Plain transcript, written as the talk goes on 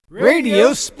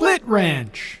Radio Split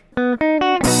Ranch.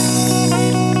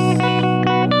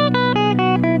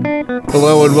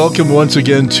 Hello and welcome once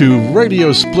again to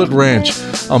Radio Split Ranch,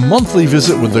 a monthly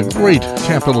visit with the great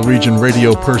Capital Region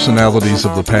radio personalities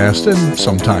of the past and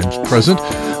sometimes present.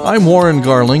 I'm Warren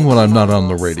Garling when I'm not on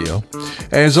the radio.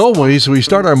 As always, we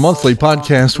start our monthly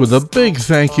podcast with a big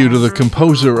thank you to the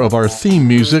composer of our theme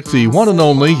music, the one and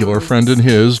only, your friend and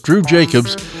his, Drew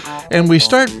Jacobs. And we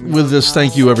start with this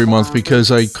thank you every month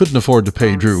because I couldn't afford to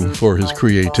pay Drew for his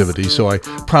creativity, so I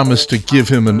promised to give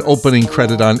him an opening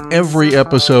credit on every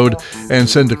episode and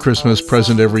send a Christmas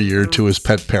present every year to his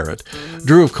pet parrot.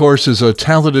 Drew, of course, is a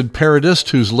talented parrotist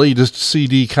whose latest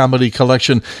CD comedy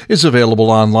collection is available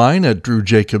online at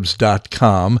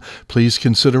drewjacobs.com. Please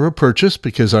consider a purchase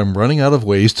because I'm running out of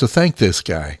ways to thank this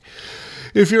guy.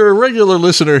 If you're a regular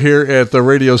listener here at the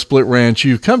Radio Split Ranch,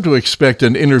 you've come to expect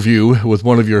an interview with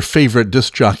one of your favorite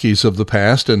disc jockeys of the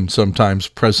past and sometimes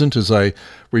present, as I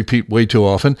repeat way too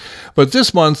often. But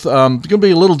this month, it's going to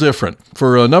be a little different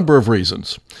for a number of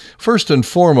reasons. First and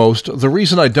foremost, the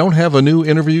reason I don't have a new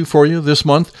interview for you this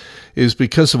month is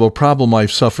because of a problem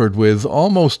I've suffered with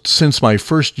almost since my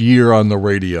first year on the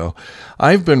radio.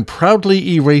 I've been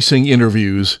proudly erasing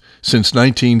interviews since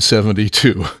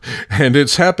 1972, and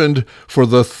it's happened for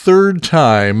the third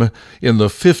time in the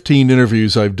 15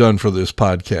 interviews I've done for this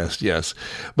podcast, yes.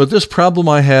 But this problem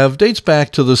I have dates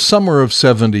back to the summer of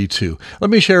 72.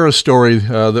 Let me share a story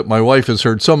that my wife has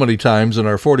heard so many times in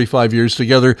our 45 years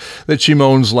together that she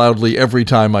moans loudly every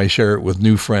time I share it with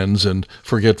new friends and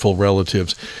forgetful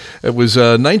relatives. It was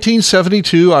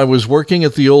 1972. I was working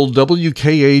at the old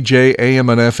WKAJ AM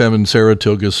and FM in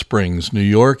Saratoga Springs, New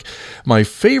York. My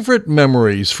favorite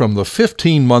memories from the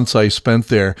 15 months I spent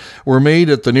there were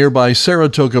made at the nearby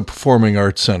Saratoga Performing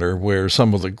Arts Center, where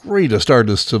some of the greatest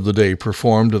artists of the day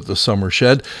performed at the Summer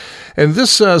Shed. And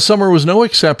this summer was no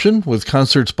exception, with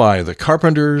concerts by the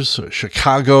Carpenters,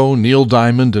 Chicago, Neil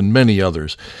Diamond, and many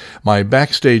others. My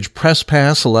backstage press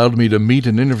pass allowed me to meet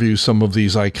and interview some of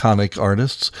these iconic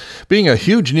artists. Being a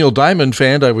huge Neil Diamond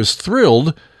fan, I was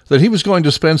thrilled that he was going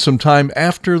to spend some time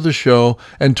after the show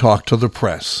and talk to the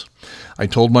press. I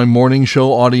told my morning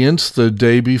show audience the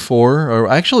day before, or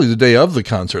actually the day of the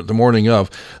concert, the morning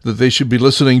of, that they should be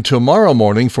listening tomorrow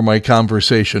morning for my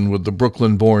conversation with the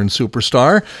Brooklyn-born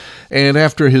superstar. And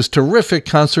after his terrific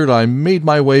concert, I made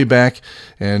my way back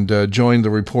and joined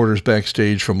the reporters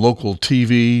backstage from local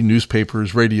TV,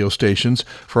 newspapers, radio stations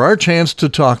for our chance to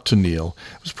talk to Neil.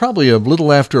 It was probably a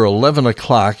little after 11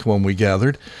 o'clock when we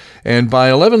gathered. And by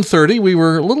 11:30, we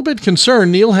were a little bit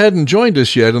concerned Neil hadn't joined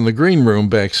us yet in the green room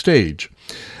backstage.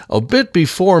 A bit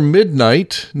before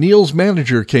midnight, Neil's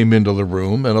manager came into the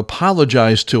room and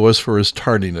apologized to us for his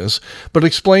tardiness, but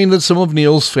explained that some of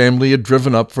Neil's family had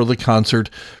driven up for the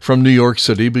concert from New York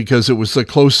City because it was the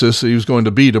closest he was going to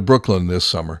be to Brooklyn this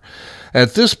summer.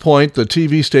 At this point, the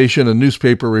TV station and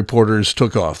newspaper reporters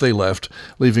took off. They left,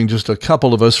 leaving just a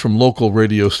couple of us from local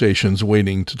radio stations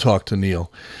waiting to talk to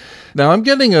Neil. Now, I'm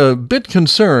getting a bit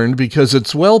concerned because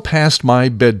it's well past my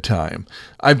bedtime.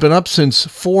 I've been up since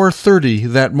 4:30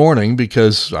 that morning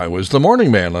because I was the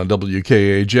morning man on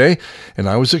WKAJ, and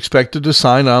I was expected to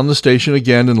sign on the station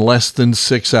again in less than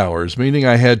 6 hours, meaning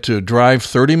I had to drive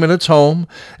 30 minutes home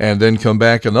and then come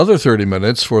back another 30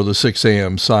 minutes for the 6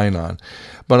 a.m. sign-on.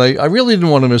 But I really didn't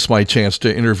want to miss my chance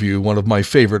to interview one of my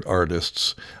favorite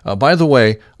artists. By the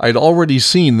way, I'd already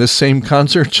seen this same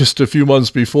concert just a few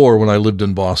months before when I lived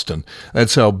in Boston.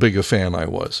 That's how big a fan I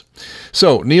was.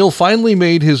 So Neil finally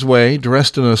made his way,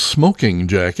 dressed in a smoking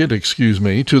jacket,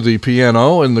 to the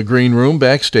piano in the green room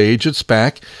backstage at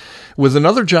SPAC. With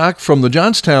another jock from the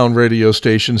Johnstown radio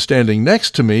station standing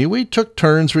next to me, we took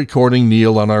turns recording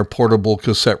Neil on our portable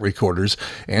cassette recorders,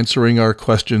 answering our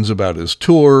questions about his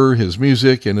tour, his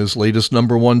music, and his latest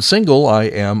 #1 single, I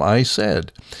Am, I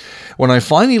Said. When I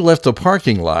finally left the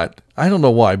parking lot, I don't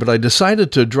know why, but I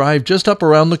decided to drive just up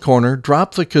around the corner,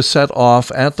 drop the cassette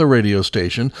off at the radio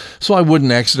station, so I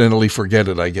wouldn't accidentally forget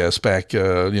it, I guess,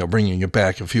 bringing it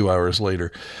back a few hours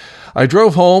later. I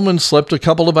drove home and slept a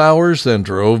couple of hours, then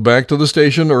drove back to the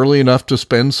station early enough to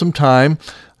spend some time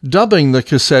dubbing the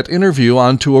cassette interview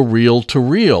onto a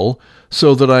reel-to-reel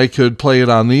so that I could play it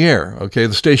on the air. Okay,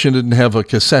 the station didn't have a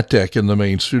cassette deck in the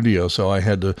main studio, so I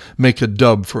had to make a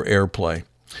dub for airplay.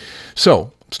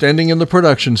 So, standing in the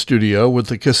production studio with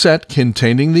the cassette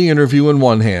containing the interview in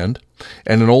one hand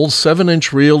and an old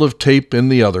 7-inch reel of tape in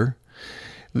the other,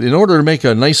 in order to make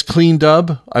a nice clean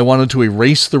dub, I wanted to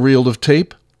erase the reel of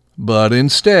tape. But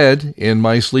instead, in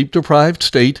my sleep-deprived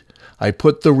state, I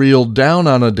put the reel down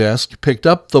on a desk, picked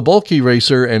up the bulk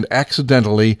eraser, and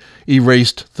accidentally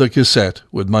erased the cassette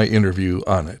with my interview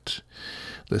on it.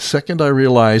 The second I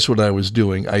realized what I was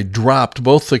doing, I dropped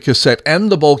both the cassette and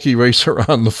the bulk eraser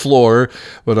on the floor,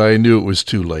 but I knew it was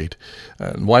too late.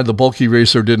 And why the bulk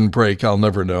eraser didn't break, I'll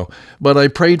never know. But I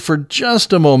prayed for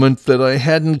just a moment that I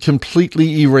hadn't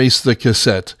completely erased the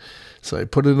cassette. So I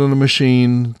put it in a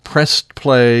machine, pressed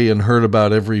play, and heard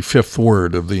about every fifth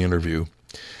word of the interview.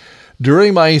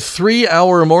 During my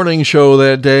 3-hour morning show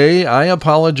that day, I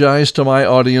apologized to my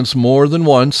audience more than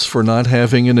once for not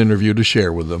having an interview to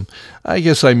share with them. I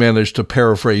guess I managed to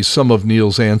paraphrase some of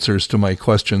Neil's answers to my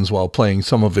questions while playing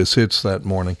some of his hits that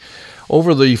morning.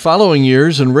 Over the following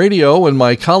years in radio, when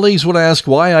my colleagues would ask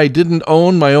why I didn't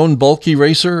own my own bulk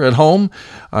eraser at home,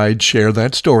 I'd share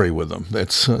that story with them.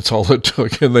 That's all it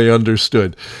took, and they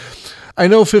understood. I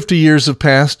know 50 years have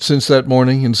passed since that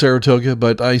morning in Saratoga,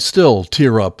 but I still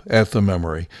tear up at the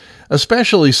memory,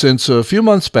 especially since a few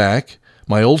months back,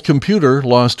 my old computer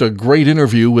lost a great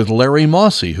interview with Larry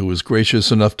Mossy, who was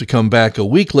gracious enough to come back a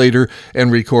week later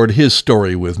and record his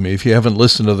story with me. If you haven't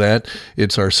listened to that,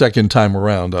 it's our second time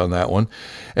around on that one.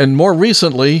 And more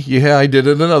recently, I did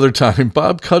it another time.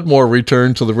 Bob Cudmore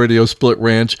returned to the Radio Split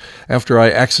Ranch after I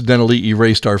accidentally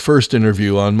erased our first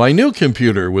interview on my new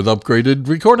computer with upgraded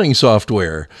recording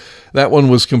software. That one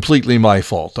was completely my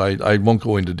fault. I won't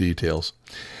go into details.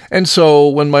 And so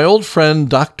when my old friend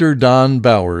Dr. Don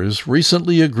Bowers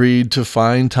recently agreed to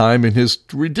find time in his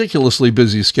ridiculously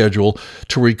busy schedule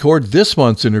to record this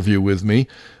month's interview with me,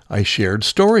 I shared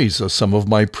stories of some of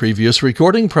my previous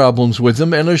recording problems with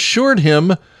him and assured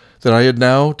him that I had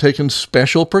now taken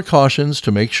special precautions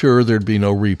to make sure there'd be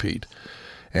no repeat.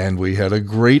 And we had a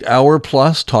great hour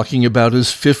plus talking about his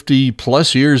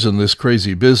 50-plus years in this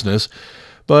crazy business.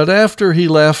 But after he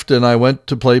left and I went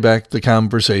to play back the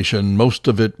conversation, most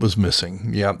of it was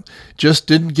missing. Just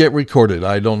didn't get recorded.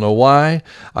 I don't know why.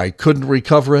 I couldn't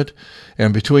recover it.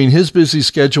 And between his busy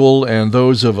schedule and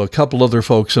those of a couple other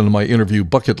folks on my interview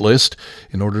bucket list,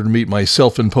 in order to meet my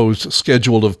self-imposed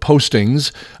schedule of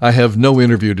postings, I have no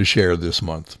interview to share this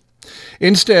month.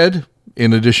 Instead,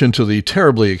 in addition to the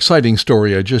terribly exciting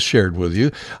story I just shared with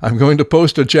you, I'm going to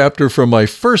post a chapter from my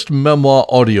first memoir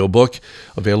audiobook,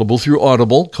 available through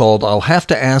Audible, called I'll Have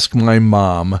to Ask My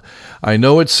Mom. I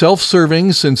know it's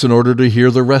self-serving, since in order to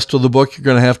hear the rest of the book, you're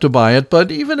going to have to buy it,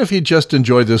 but even if you just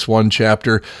enjoy this one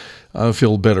chapter, I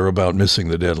feel better about missing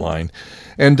the deadline.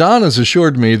 And Don has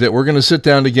assured me that we're going to sit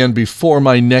down again before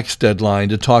my next deadline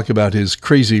to talk about his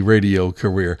crazy radio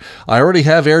career. I already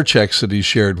have air checks that he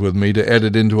shared with me to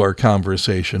edit into our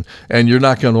conversation, and you're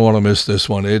not going to want to miss this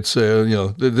one. It's,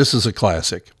 this is a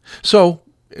classic. So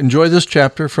enjoy this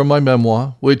chapter from my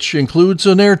memoir, which includes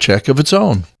an air check of its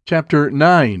own. Chapter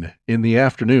 9, In the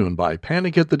Afternoon by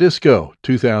Panic at the Disco,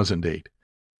 2008.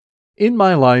 In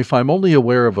my life, I'm only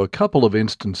aware of a couple of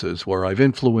instances where I've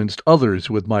influenced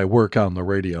others with my work on the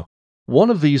radio.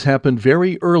 One of these happened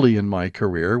very early in my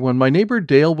career when my neighbor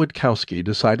Dale Witkowski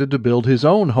decided to build his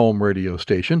own home radio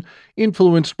station,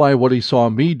 influenced by what he saw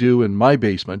me do in my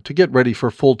basement to get ready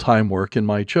for full-time work in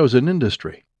my chosen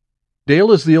industry.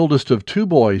 Dale is the oldest of 2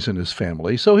 boys in his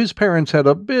family, so his parents had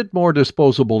a bit more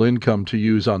disposable income to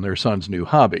use on their son's new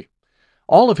hobby.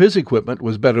 All of his equipment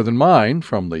was better than mine,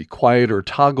 from the quieter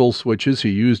toggle switches he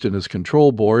used in his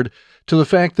control board to the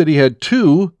fact that he had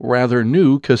 2 rather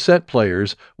new cassette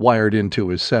players wired into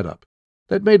his setup.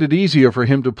 That made it easier for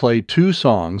him to play 2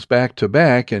 songs back to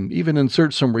back and even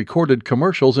insert some recorded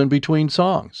commercials in between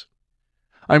songs.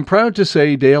 I'm proud to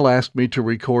say Dale asked me to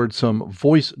record some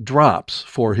voice drops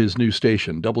for his new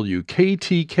station,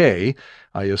 WKTK,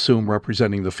 I assume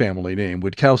representing the family name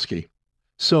Witkowski.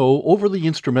 So, over the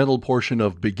instrumental portion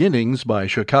of Beginnings by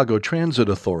Chicago Transit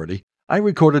Authority, I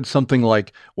recorded something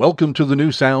like, "Welcome to the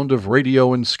new sound of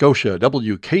radio in Scotia,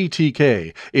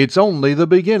 WKTK. It's only the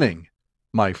beginning."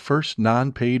 My first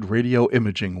non-paid radio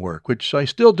imaging work, which I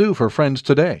still do for friends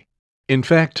today. In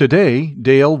fact, today,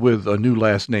 Dale, with a new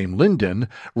last name Linden,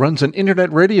 runs an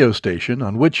internet radio station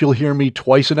on which you'll hear me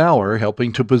twice an hour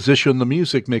helping to position the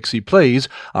music mix he plays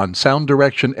on Sound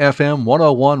Direction FM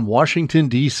 101 Washington,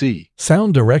 D.C.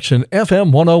 Sound Direction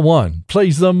FM 101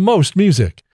 plays the most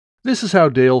music. This is how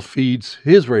Dale feeds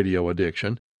his radio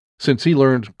addiction, since he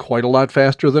learned quite a lot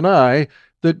faster than I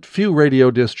that few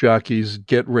radio disc jockeys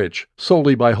get rich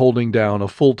solely by holding down a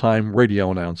full-time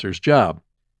radio announcer's job.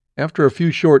 After a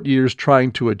few short years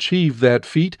trying to achieve that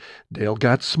feat, Dale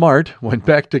got smart, went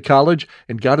back to college,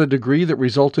 and got a degree that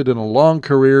resulted in a long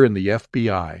career in the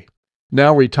FBI.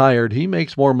 Now retired, he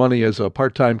makes more money as a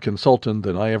part-time consultant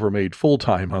than I ever made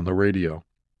full-time on the radio.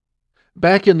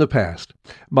 Back in the past,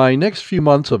 my next few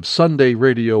months of Sunday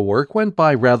radio work went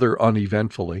by rather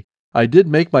uneventfully. I did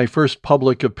make my first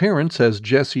public appearance as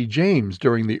Jesse James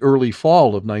during the early fall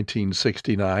of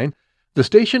 1969. The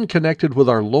station connected with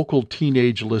our local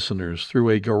teenage listeners through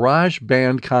a garage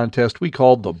band contest we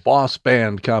called the Boss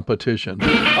Band Competition.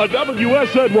 A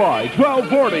WSNY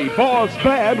 1240 Boss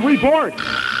Band Report.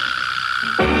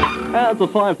 At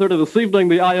 5:30 this evening,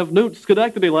 the Eye of Newt,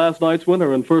 Schenectady, last night's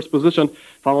winner in first position,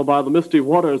 followed by the Misty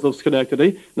Waters of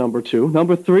Schenectady, number 2.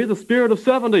 Number 3, the Spirit of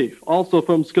 70, also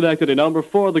from Schenectady. Number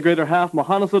 4, the Greater Half,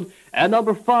 Mohonasen. And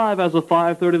number 5, as of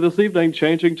 5:30 this evening,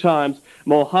 changing times,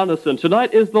 Mohonasen.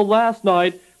 Tonight is the last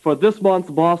night for this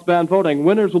month's Boss Band voting.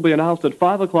 Winners will be announced at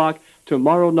 5 o'clock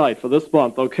tomorrow night for this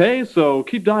month, okay? So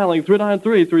keep dialing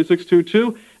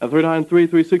 393-3622 and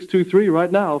 393-3623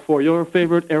 right now for your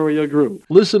favorite area group.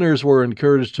 Listeners were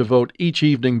encouraged to vote each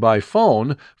evening by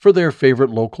phone for their favorite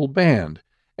local band.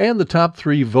 And the top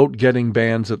 3 vote-getting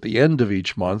bands at the end of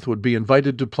each month would be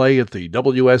invited to play at the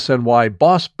WSNY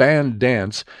Boss Band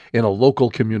Dance in a local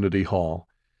community hall.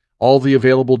 All the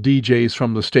available DJs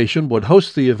from the station would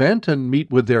host the event and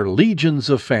meet with their legions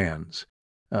of fans.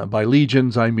 By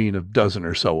legions, I mean a dozen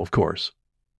or so, of course.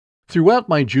 Throughout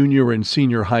my junior and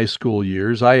senior high school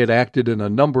years, I had acted in a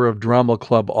number of drama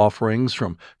club offerings,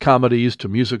 from comedies to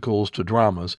musicals to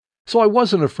dramas, so I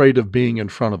wasn't afraid of being in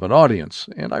front of an audience,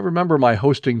 and I remember my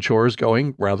hosting chores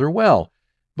going rather well.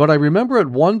 But I remember at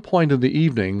one point in the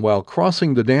evening, while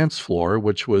crossing the dance floor,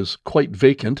 which was quite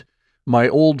vacant, my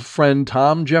old friend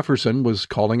Tom Jefferson was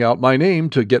calling out my name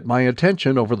to get my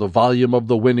attention over the volume of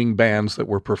the winning bands that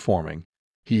were performing.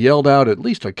 He yelled out at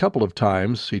least a couple of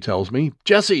times, he tells me,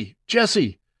 "Jesse!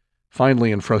 Jesse!"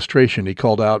 Finally, in frustration, he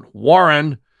called out,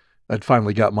 "Warren!" That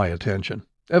finally got my attention.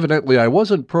 Evidently, I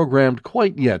wasn't programmed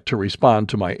quite yet to respond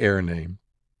to my air name.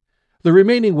 The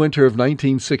remaining winter of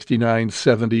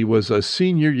 1969-70 was a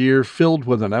senior year filled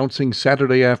with announcing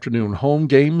Saturday afternoon home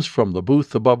games from the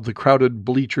booth above the crowded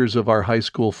bleachers of our high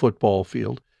school football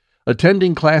field,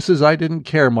 attending classes I didn't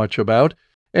care much about,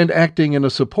 and acting in a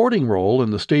supporting role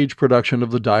in the stage production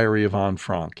of The Diary of Anne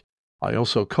Frank. I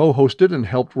also co-hosted and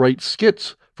helped write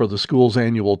skits for the school's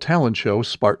annual talent show,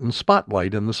 Spartan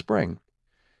Spotlight, in the spring.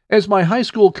 As my high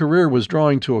school career was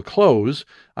drawing to a close,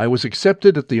 I was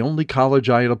accepted at the only college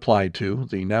I had applied to,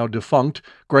 the now defunct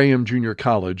Graham Junior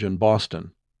College in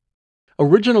Boston.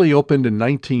 Originally opened in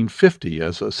 1950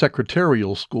 as a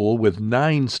secretarial school with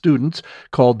 9 students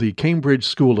called the Cambridge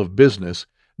School of Business,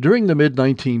 during the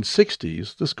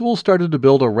mid-1960s, the school started to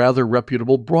build a rather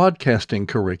reputable broadcasting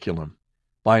curriculum.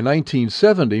 By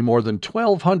 1970, more than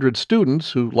 1,200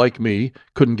 students who, like me,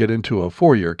 couldn't get into a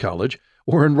 4-year college,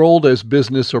 were enrolled as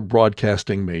business or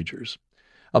broadcasting majors.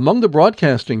 Among the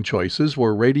broadcasting choices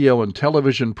were radio and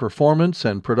television performance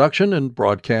and production and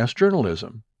broadcast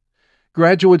journalism.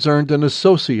 Graduates earned an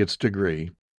associate's degree.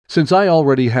 Since I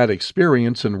already had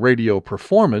experience in radio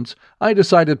performance, I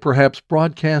decided perhaps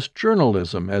broadcast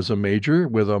journalism as a major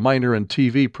with a minor in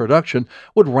TV production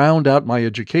would round out my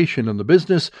education in the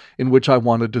business in which I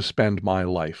wanted to spend my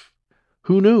life.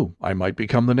 Who knew I might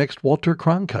become the next Walter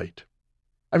Cronkite?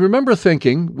 I remember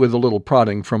thinking, with a little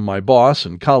prodding from my boss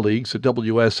and colleagues at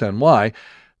WSNY,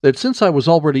 that since I was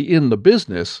already in the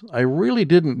business, I really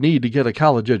didn't need to get a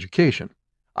college education.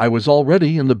 I was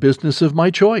already in the business of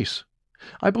my choice.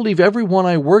 I believe everyone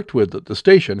I worked with at the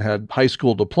station had high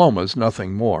school diplomas,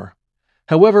 nothing more.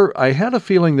 However, I had a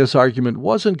feeling this argument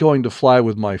wasn't going to fly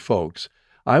with my folks.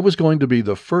 I was going to be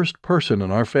the first person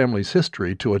in our family's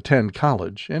history to attend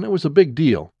college, and it was a big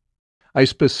deal. I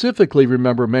specifically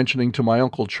remember mentioning to my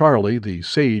Uncle Charlie, the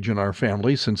sage in our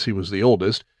family since he was the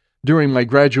oldest, during my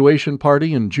graduation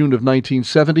party in June of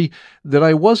 1970, that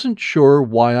I wasn't sure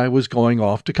why I was going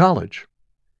off to college.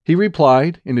 He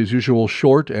replied, in his usual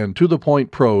short and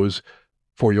to-the-point prose,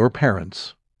 "For your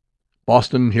parents.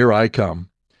 Boston, here I come."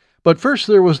 But first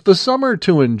there was the summer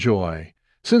to enjoy.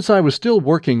 Since I was still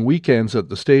working weekends at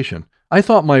the station, I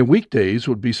thought my weekdays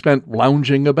would be spent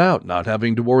lounging about, not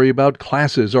having to worry about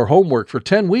classes or homework for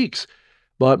 10 weeks.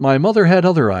 But my mother had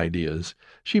other ideas.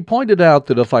 She pointed out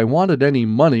that if I wanted any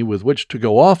money with which to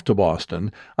go off to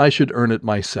Boston, I should earn it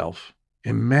myself.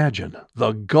 Imagine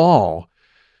the gall!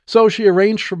 So she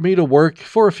arranged for me to work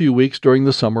for a few weeks during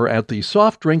the summer at the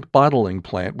soft drink bottling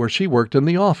plant where she worked in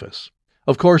the office.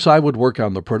 Of course, I would work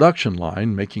on the production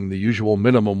line, making the usual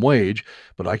minimum wage,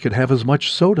 but I could have as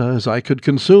much soda as I could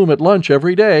consume at lunch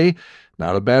every day.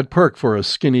 Not a bad perk for a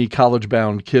skinny,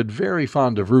 college-bound kid very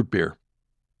fond of root beer.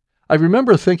 I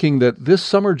remember thinking that this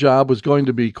summer job was going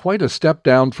to be quite a step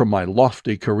down from my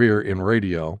lofty career in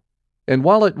radio. And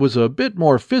while it was a bit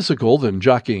more physical than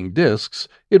jockeying discs,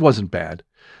 it wasn't bad.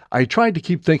 I tried to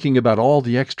keep thinking about all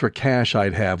the extra cash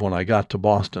I'd have when I got to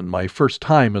Boston, my first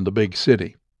time in the big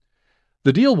city.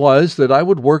 The deal was that I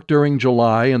would work during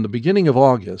July and the beginning of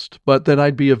August, but that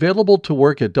I'd be available to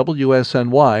work at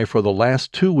WSNY for the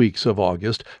last 2 weeks of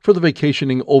August for the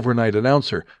vacationing overnight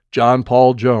announcer, John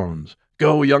Paul Jones.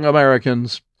 Go, Young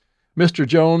Americans! Mr.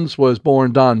 Jones was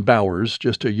born Don Bowers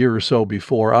just a year or so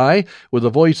before I, with a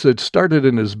voice that started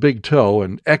in his big toe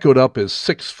and echoed up his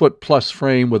 6-foot-plus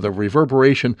frame with a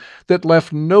reverberation that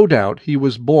left no doubt he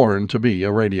was born to be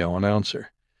a radio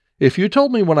announcer. If you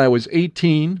told me when I was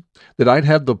 18 that I'd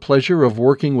have the pleasure of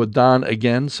working with Don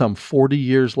again some 40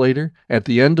 years later, at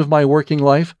the end of my working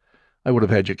life, I would have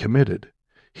had you committed.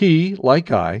 He,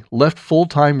 like I, left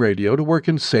full-time radio to work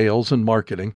in sales and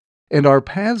marketing, and our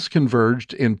paths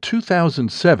converged in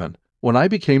 2007 when I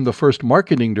became the first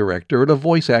marketing director at a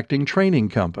voice acting training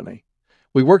company.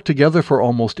 We worked together for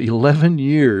almost 11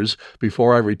 years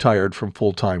before I retired from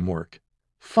full-time work.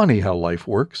 Funny how life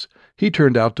works. He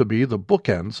turned out to be the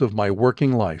bookends of my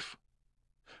working life.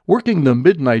 Working the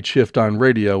midnight shift on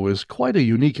radio is quite a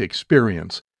unique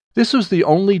experience. This was the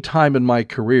only time in my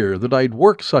career that I'd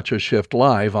work such a shift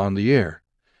live on the air.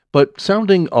 But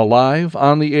sounding alive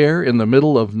on the air in the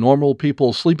middle of normal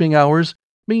people's sleeping hours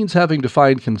means having to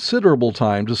find considerable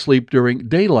time to sleep during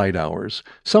daylight hours,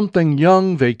 something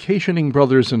young vacationing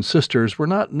brothers and sisters were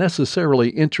not necessarily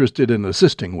interested in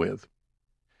assisting with.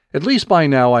 At least by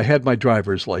now I had my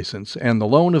driver's license and the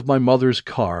loan of my mother's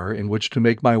car in which to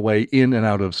make my way in and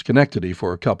out of Schenectady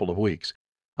for a couple of weeks.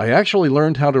 I actually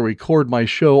learned how to record my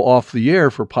show off the air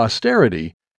for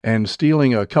posterity, and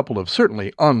stealing a couple of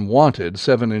certainly unwanted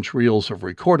 7-inch reels of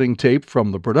recording tape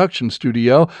from the production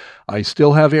studio, I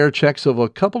still have air checks of a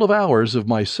couple of hours of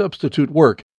my substitute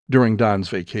work during Don's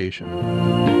vacation.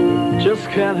 Just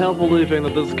can't help believing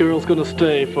that this girl's gonna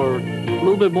stay for a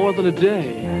little bit more than a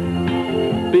day.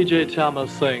 B.J.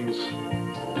 Thomas sings.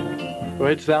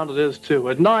 Great sound it is, too.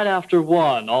 At 9 after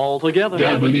 1, all together.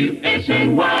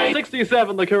 WSNY.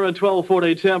 67, the current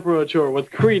 1240 temperature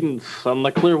with Creedence on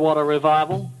the Clearwater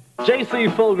Revival. J.C.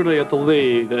 Fogarty at the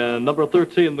lead, and number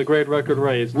 13, the great record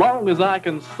raise. Long as I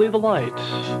can see the light.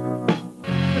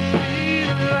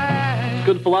 It's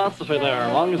good philosophy there.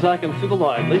 Long as I can see the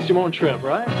light. At least you won't trip,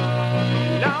 right?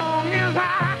 Long as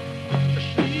I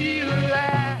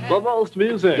the most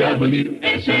music.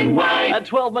 WSNY. At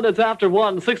 12 minutes after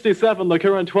 1, 67, the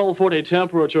current 1240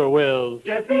 temperature with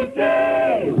Jesse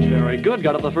James. Very good.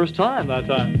 Got it the first time that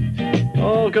time.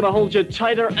 Oh, gonna hold you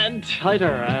tighter and tighter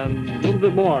and a little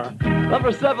bit more.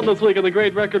 Number 7 this week in the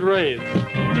great record raise.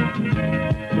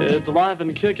 It's Alive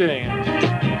and Kicking.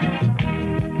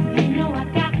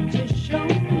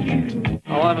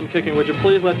 Alive and Kicking, would you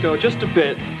please let go just a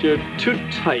bit? You're too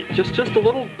tight. Just a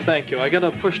little. Thank you. I gotta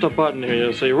push the button here,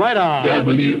 you see. Right on.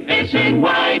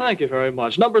 WSNY. Thank you very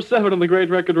much. Number 7 in the great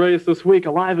record race this week,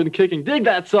 Alive and Kicking. Dig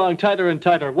that song, Tighter and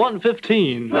Tighter.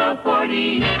 115.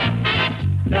 1240.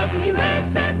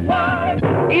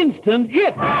 WSNY. Instant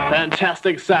hit.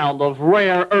 Fantastic sound of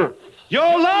Rare Earth.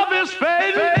 Your love is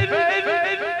fading.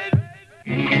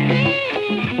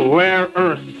 Rare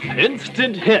Earth.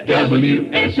 Instant hit.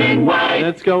 WSNY.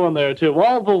 Let's go in there, too.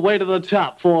 All the way to the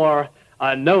top for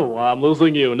I Know I'm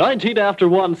Losing You. 19 after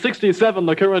 1, 67,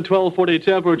 the current 1240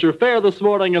 temperature. Fair this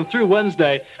morning and through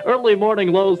Wednesday. Early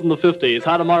morning lows in the 50s.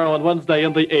 High tomorrow and Wednesday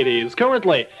in the 80s.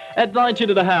 Currently at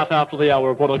 19.5 after the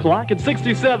hour of 1 o'clock. At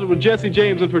 67 with Jesse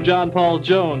James and for John Paul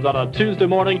Jones on a Tuesday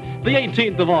morning, the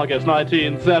 18th of August,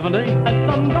 1970.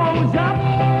 And sun goes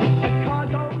up.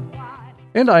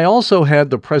 And I also had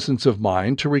the presence of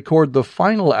mind to record the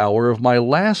final hour of my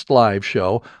last live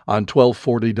show on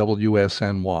 1240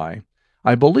 WSNY.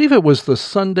 I believe it was the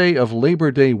Sunday of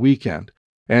Labor Day weekend,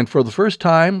 and for the first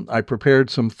time I prepared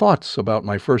some thoughts about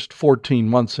my first 14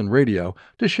 months in radio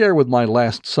to share with my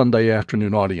last Sunday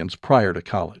afternoon audience prior to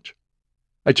college.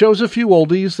 I chose a few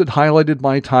oldies that highlighted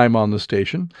my time on the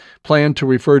station, planned to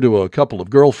refer to a couple of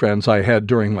girlfriends I had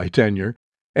during my tenure,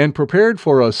 and prepared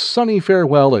for a sunny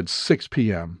farewell at 6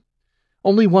 p.m.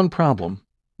 Only one problem.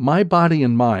 My body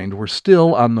and mind were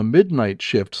still on the midnight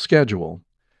shift schedule.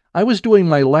 I was doing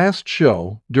my last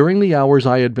show during the hours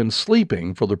I had been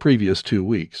sleeping for the previous 2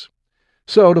 weeks.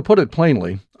 So, to put it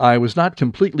plainly, I was not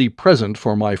completely present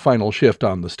for my final shift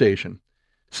on the station.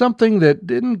 Something that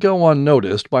didn't go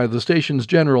unnoticed by the station's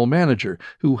general manager,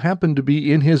 who happened to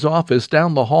be in his office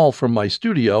down the hall from my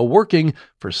studio working,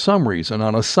 for some reason,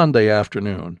 on a Sunday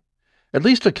afternoon. At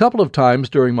least a couple of times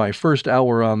during my first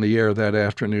hour on the air that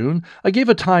afternoon, I gave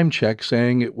a time check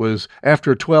saying it was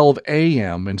after 12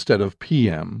 a.m. instead of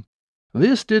p.m.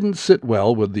 This didn't sit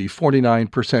well with the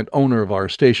 49% owner of our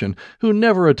station, who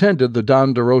never attended the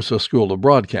Don DeRosa School of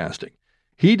Broadcasting.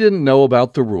 He didn't know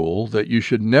about the rule that you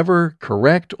should never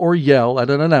correct or yell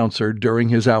at an announcer during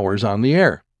his hours on the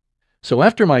air. So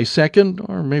after my second,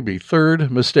 or maybe third,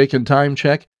 mistaken time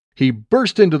check, he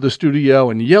burst into the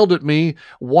studio and yelled at me,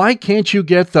 "Why can't you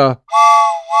get the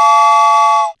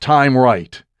time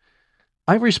right?"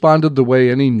 I responded the way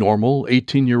any normal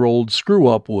 18-year-old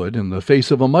screw-up would in the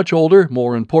face of a much older,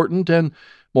 more important, and,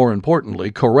 more importantly,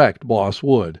 correct boss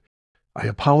would. I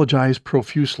apologized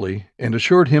profusely and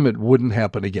assured him it wouldn't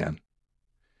happen again.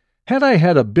 Had I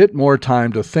had a bit more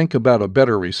time to think about a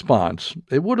better response,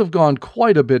 it would have gone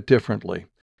quite a bit differently.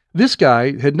 This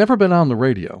guy had never been on the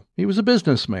radio. He was a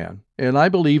businessman, and I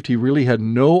believed he really had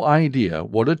no idea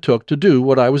what it took to do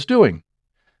what I was doing.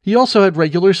 He also had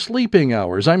regular sleeping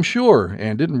hours, I'm sure,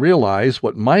 and didn't realize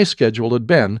what my schedule had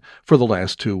been for the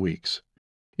last 2 weeks.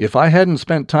 If I hadn't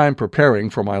spent time preparing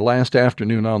for my last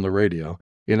afternoon on the radio,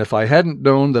 and if I hadn't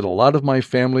known that a lot of my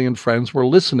family and friends were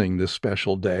listening this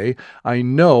special day, I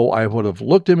know I would have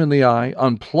looked him in the eye,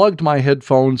 unplugged my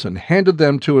headphones, and handed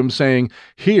them to him saying,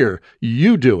 "Here,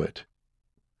 you do it."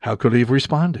 How could he have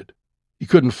responded? He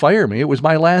couldn't fire me. It was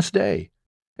my last day.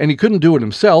 And he couldn't do it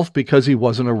himself because he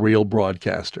wasn't a real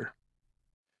broadcaster.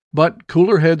 But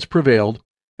cooler heads prevailed.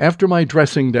 After my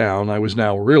dressing down, I was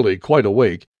now really quite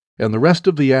awake, and the rest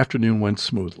of the afternoon went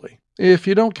smoothly. If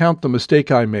you don't count the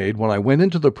mistake I made when I went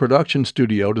into the production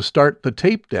studio to start the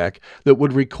tape deck that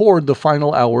would record the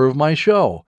final hour of my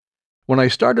show. When I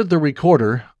started the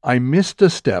recorder, I missed a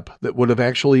step that would have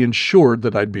actually ensured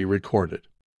that I'd be recorded.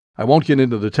 I won't get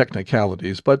into the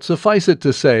technicalities, but suffice it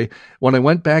to say, when I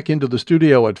went back into the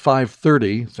studio at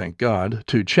 5:30, thank God,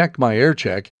 to check my air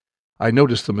check, I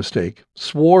noticed the mistake,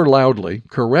 swore loudly,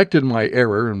 corrected my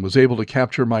error, and was able to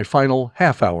capture my final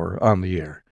half hour on the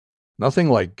air. Nothing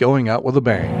like going out with a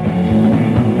bang.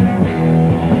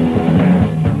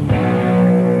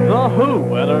 The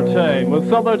Who entertain with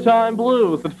Summertime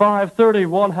Blues at 5:30,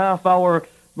 1/2 hour,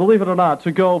 believe it or not,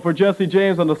 to go for Jesse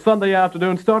James on the Sunday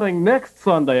afternoon. Starting next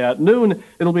Sunday at noon,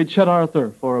 it'll be Chet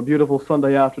Arthur for a beautiful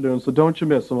Sunday afternoon, so don't you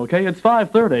miss him, okay? It's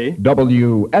 5:30.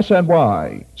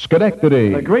 WSNY,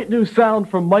 Schenectady. A great new sound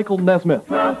from Michael Nesmith.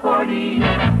 1240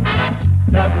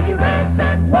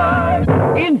 WSNY.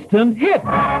 Instant hit.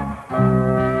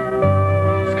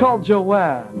 It's called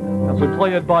Joanne, as we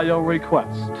play it by your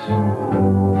request.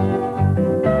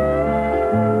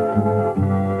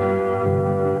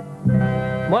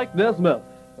 Mike Nesmith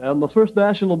and the First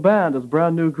National Band, his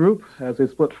brand new group, as they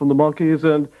split from the Monkees,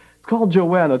 and it's called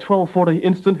Joanne, a 1240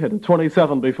 instant hit at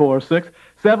 27 before 6,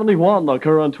 71 the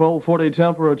current 1240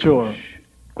 temperature.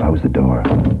 Close the door.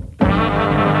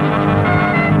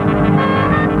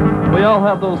 We all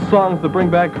have those songs that bring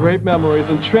back great memories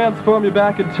and transform you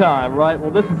back in time, right?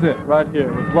 Well, this is it right here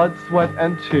with Blood, Sweat,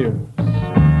 and Tears.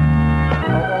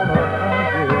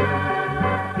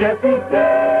 Jesse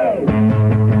James.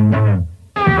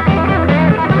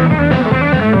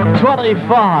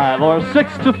 25 or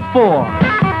 6-4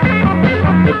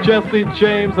 with Jesse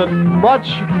James and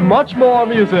much more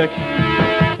music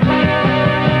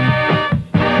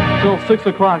till 6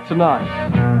 o'clock tonight.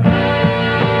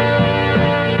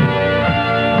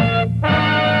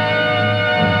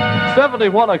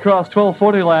 '71 across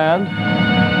 1240 land.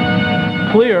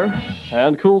 Clear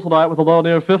and cool tonight with a low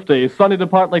near 50. Sunny to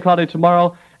partly cloudy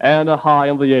tomorrow and a high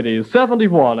in the 80s.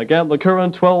 71, again, the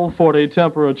current 1240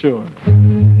 temperature.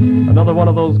 Another one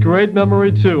of those great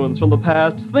memory tunes from the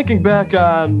past, thinking back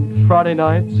on Friday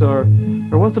nights, or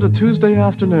was it a Tuesday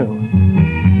afternoon?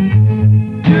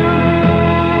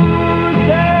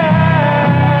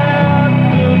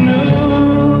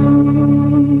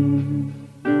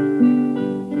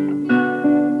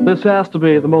 This has to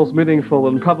be the most meaningful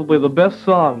and probably the best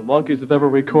song the Monkees have ever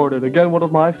recorded. Again, one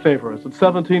of my favorites. It's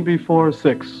 17 before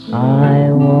 6. I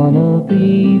wanna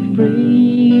be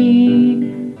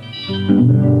free.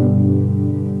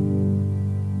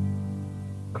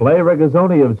 Clay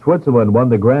Regazzoni of Switzerland won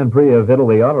the Grand Prix of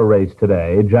Italy auto race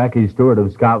today. Jackie Stewart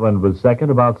of Scotland was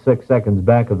second, about 6 seconds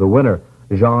back of the winner.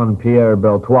 Jean-Pierre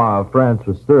Beltois of France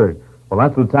was third. Well,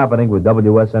 that's what's happening with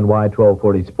WSNY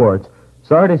 1240 Sports.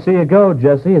 Sorry to see you go,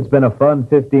 Jesse. It's been a fun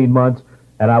 15 months,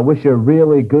 and I wish you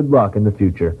really good luck in the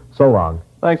future. So long.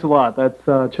 Thanks a lot. That's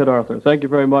Chet Arthur. Thank you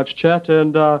very much, Chet.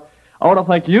 And I want to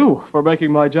thank you for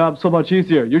making my job so much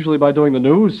easier, usually by doing the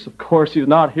news. Of course, he's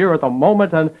not here at the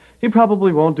moment, and he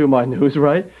probably won't do my news,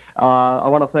 right? I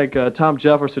want to thank Tom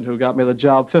Jefferson, who got me the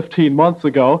job 15 months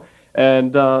ago.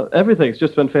 And everything's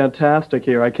just been fantastic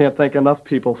here. I can't thank enough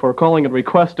people for calling and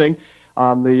requesting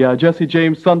on the Jesse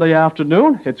James Sunday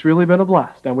afternoon. It's really been a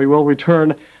blast, and we will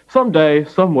return someday,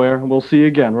 somewhere, and we'll see you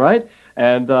again, right?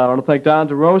 And I want to thank Don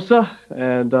DeRosa,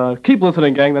 and keep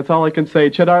listening, gang. That's all I can say.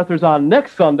 Chet Arthur's on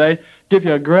next Sunday. Give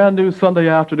you a grand new Sunday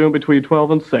afternoon between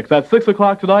 12 and 6. At 6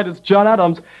 o'clock tonight, it's John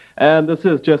Adams, and this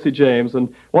is Jesse James.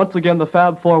 And once again, the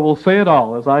Fab Four will say it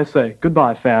all, as I say.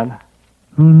 Goodbye, fan.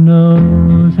 Who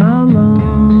knows how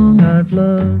long I've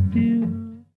loved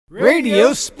you?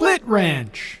 Radio Split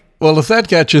Ranch. Well, if that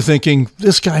got you thinking,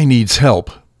 this guy needs help,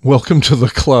 welcome to the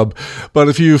club. But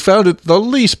if you found it the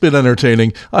least bit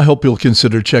entertaining, I hope you'll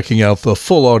consider checking out the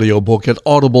full audiobook at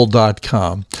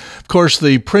audible.com. Of course,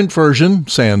 the print version,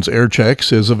 sans air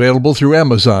checks, is available through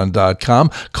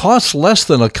amazon.com, costs less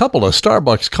than a couple of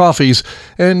Starbucks coffees,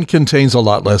 and contains a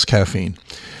lot less caffeine.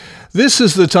 This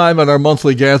is the time at our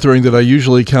monthly gathering that I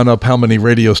usually count up how many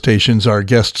radio stations our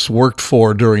guests worked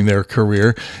for during their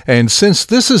career, and since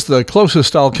this is the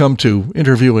closest I'll come to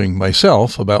interviewing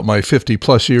myself about my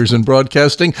 50-plus years in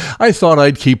broadcasting, I thought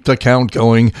I'd keep the count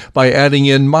going by adding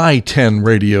in my 10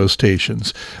 radio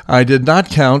stations. I did not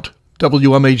count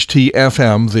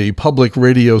WMHT-FM, the public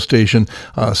radio station,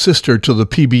 sister to the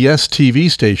PBS TV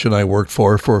station I worked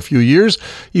for a few years,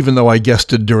 even though I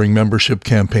guested during membership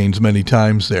campaigns many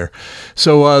times there.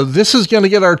 So this is going to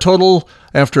get our total,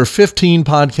 after 15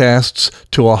 podcasts,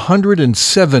 to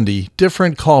 170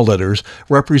 different call letters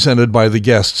represented by the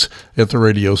guests at the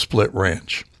Radio Split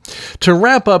Ranch. To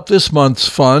wrap up this month's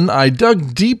fun, I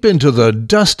dug deep into the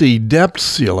dusty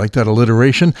depths, you like that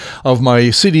alliteration, of my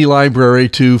CD library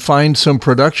to find some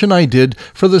production I did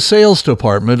for the sales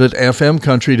department at FM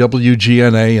Country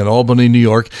WGNA in Albany, New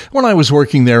York, when I was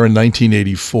working there in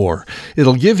 1984.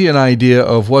 It'll give you an idea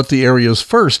of what the area's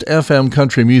first FM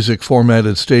country music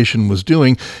formatted station was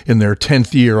doing in their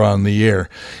 10th year on the air.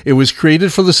 It was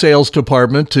created for the sales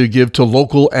department to give to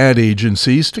local ad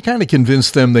agencies to kind of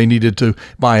convince them they needed to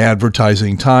buy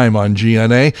advertising time on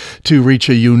GNA to reach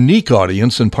a unique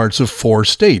audience in parts of 4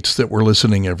 states that were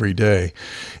listening every day.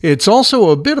 It's also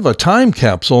a bit of a time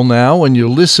capsule now when you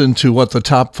listen to what the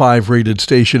top 5 rated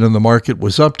station in the market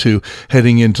was up to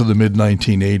heading into the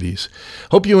mid-1980s.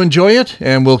 Hope you enjoy it,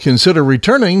 and will consider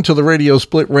returning to the Radio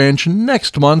Split Ranch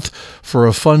next month for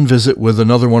a fun visit with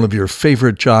another one of your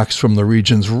favorite jocks from the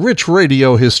region's rich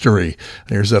radio history.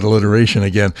 There's that alliteration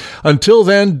again. Until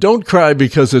then, don't cry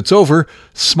because it's over.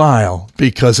 Smile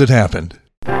because it happened.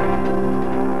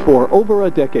 For over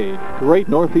a decade, Great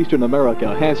Northeastern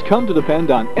America has come to depend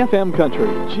on FM Country,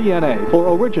 GNA,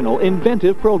 for original,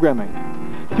 inventive programming.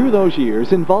 Through those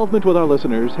years, involvement with our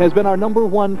listeners has been our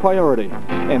 #1 priority,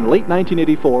 and late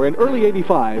 1984 and early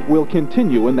 85 will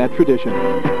continue in that tradition.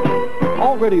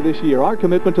 Already this year, our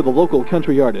commitment to the local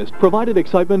country artist provided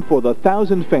excitement for the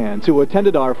 1,000 fans who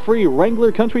attended our free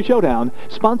Wrangler Country Showdown,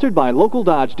 sponsored by local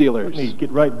Dodge dealers. Let me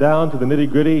get right down to the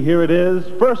nitty-gritty. Here it is.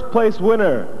 First place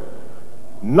winner,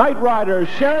 Night Rider,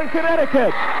 Sharon,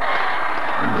 Connecticut.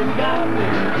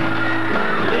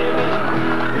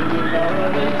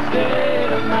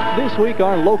 This week,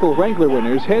 our local Wrangler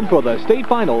winners head for the state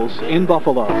finals in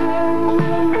Buffalo.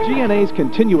 GNA's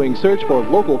continuing search for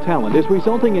local talent is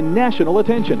resulting in national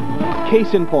attention.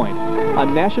 Case in point, a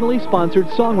nationally sponsored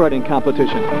songwriting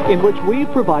competition in which we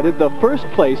provided the first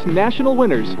place national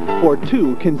winners for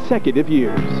 2 consecutive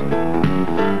years.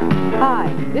 Hi,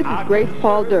 this is Grace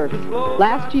Paul Dirks.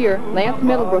 Last year, Lance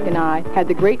Middlebrook and I had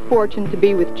the great fortune to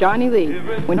be with Johnny Lee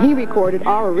when he recorded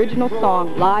our original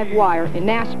song, Live Wire, in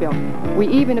Nashville. We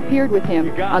even appeared with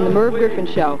him on the Merv Griffin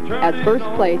Show as first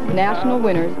place national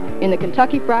winners in the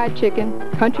Kentucky Fried Chicken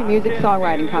Country Music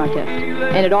Songwriting Contest.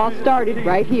 And it all started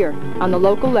right here on the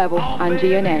local level on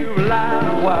GNA.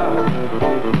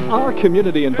 Our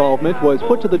community involvement was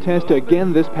put to the test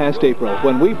again this past April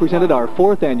when we presented our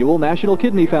 4th annual National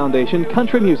Kidney Foundation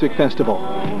Country Music Festival.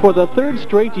 For the 3rd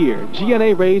straight year,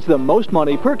 GNA raised the most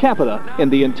money per capita in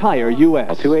the entire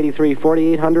U.S.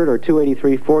 $283,4,800 or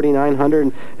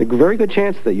 $283,4,900. A very good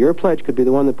chance that your pledge could be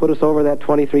the one that put us over that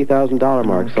 $23,000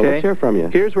 mark. So let's hear from you.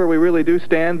 Here's where we really do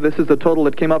stand. This is the total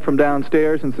that came up from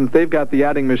downstairs, and since they've got the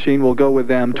adding machine, we'll go with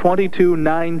them.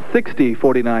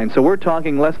 $22,960.49. So we're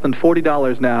talking less than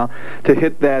 $40 now to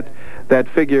hit that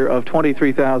figure of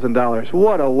 $23,000.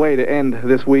 What a way to end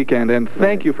this weekend, and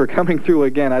thank you for coming through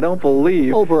again. I don't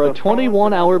believe... Over a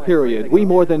 21-hour period, we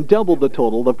more than doubled the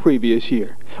total the previous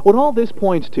year. What all this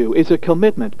points to is a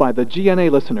commitment by the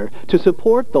GNA listener to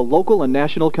support the local and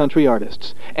national country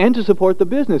artists, and to support the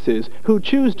businesses who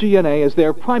choose GNA as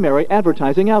their primary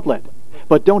advertising outlet.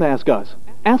 But don't ask us.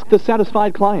 Ask the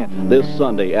satisfied client. This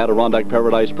Sunday, Adirondack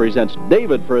Paradise presents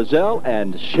David Frizzell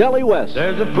and Shelley West.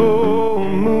 There's a full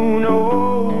moon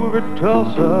over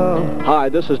Tulsa. Hi,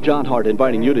 this is John Hart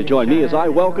inviting you to join me as I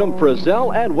welcome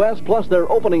Frizzell and West, plus their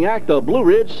opening act, the Blue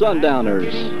Ridge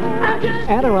Sundowners.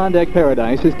 Adirondack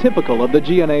Paradise is typical of the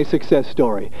GNA success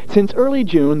story. Since early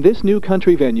June, this new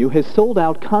country venue has sold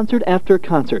out concert after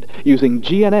concert, using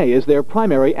GNA as their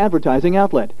primary advertising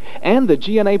outlet, and the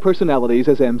GNA personalities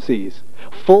as MCs.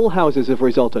 Full houses have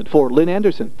resulted for Lynn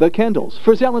Anderson, The Kendalls,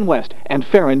 Frizzell and West, and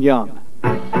Farron Young.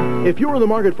 If you're in the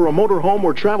market for a motorhome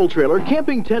or travel trailer,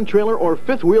 camping tent trailer, or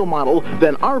fifth wheel model,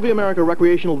 then RV America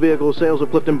Recreational Vehicle Sales of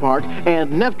Clifton Park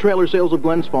and Neff Trailer Sales of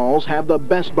Glens Falls have the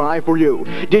best buy for you.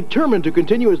 Determined to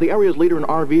continue as the area's leader in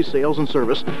RV sales and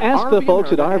service, ask the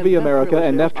folks at RV America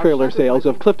and Neff Trailer Sales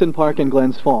of Clifton Park and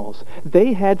Glens Falls.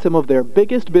 They had some of their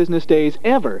biggest business days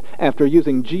ever after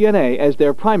using GNA as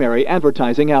their primary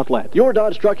advertising outlet. Your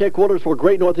Dodge truck headquarters for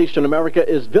Great Northeastern America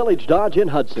is Village Dodge in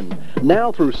Hudson.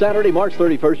 Now through Saturday, March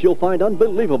 31st, you'll find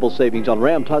unbelievable savings on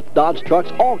Ram Dodge trucks,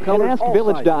 all colors, and ask all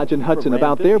Village sizes. Dodge in Hudson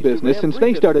about their business since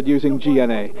they started using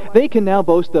GNA. They can now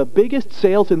boast the biggest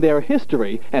sales in their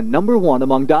history and #1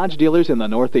 among Dodge dealers in the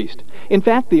Northeast. In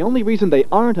fact, the only reason they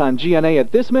aren't on GNA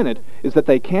at this minute is that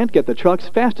they can't get the trucks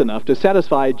fast enough to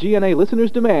satisfy GNA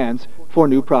listeners' demands for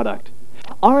new product.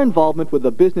 Our involvement with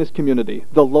the business community,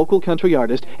 the local country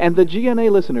artist, and the GNA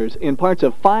listeners in parts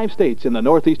of 5 states in the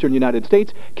northeastern United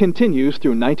States continues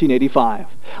through 1985.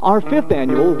 Our 5th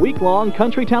annual week-long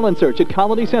Country Talent Search at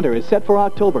Colony Center is set for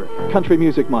October, Country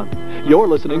Music Month. You're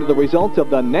listening to the results of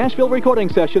the Nashville recording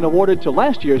session awarded to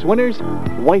last year's winners,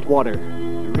 Whitewater.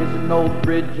 There is an old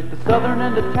bridge at the southern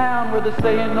end of town where the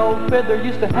saying old fiddler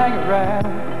used to hang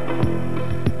around.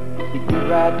 He'd be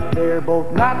right there both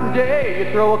night and day. You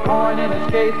throw a coin in his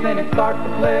case and he'd start to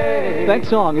play. That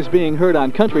song is being heard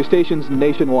on country stations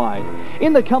nationwide.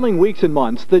 In the coming weeks and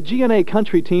months, the GNA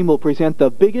Country team will present the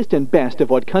biggest and best of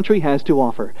what country has to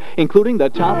offer, including the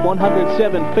top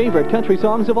 107 favorite country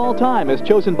songs of all time as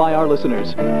chosen by our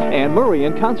listeners. Anne Murray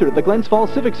in concert at the Glens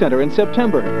Falls Civic Center in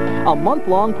September. A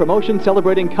month-long promotion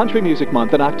celebrating Country Music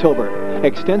Month in October.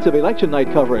 Extensive election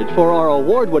night coverage for our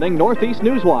award-winning Northeast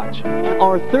Newswatch.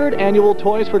 Our 3rd annual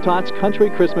Toys for Tots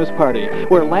Country Christmas Party,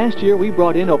 where last year we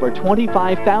brought in over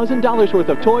 $25,000 worth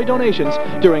of toy donations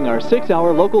during our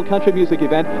 6-hour local country music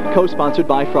event co-sponsored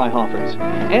by Freihofer's.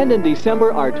 And in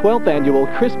December, our 12th annual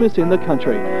Christmas in the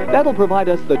Country. That'll provide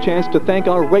us the chance to thank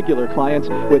our regular clients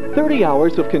with 30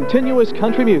 hours of continuous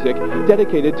country music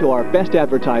dedicated to our best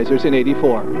advertisers in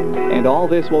 '84. And all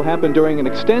this will happen during an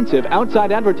extensive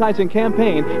outside advertising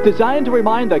campaign designed to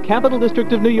remind the Capital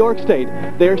District of New York State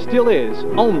there still is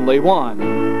only one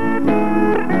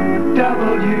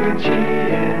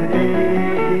WGNA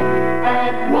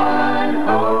at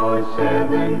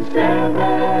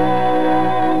 1077.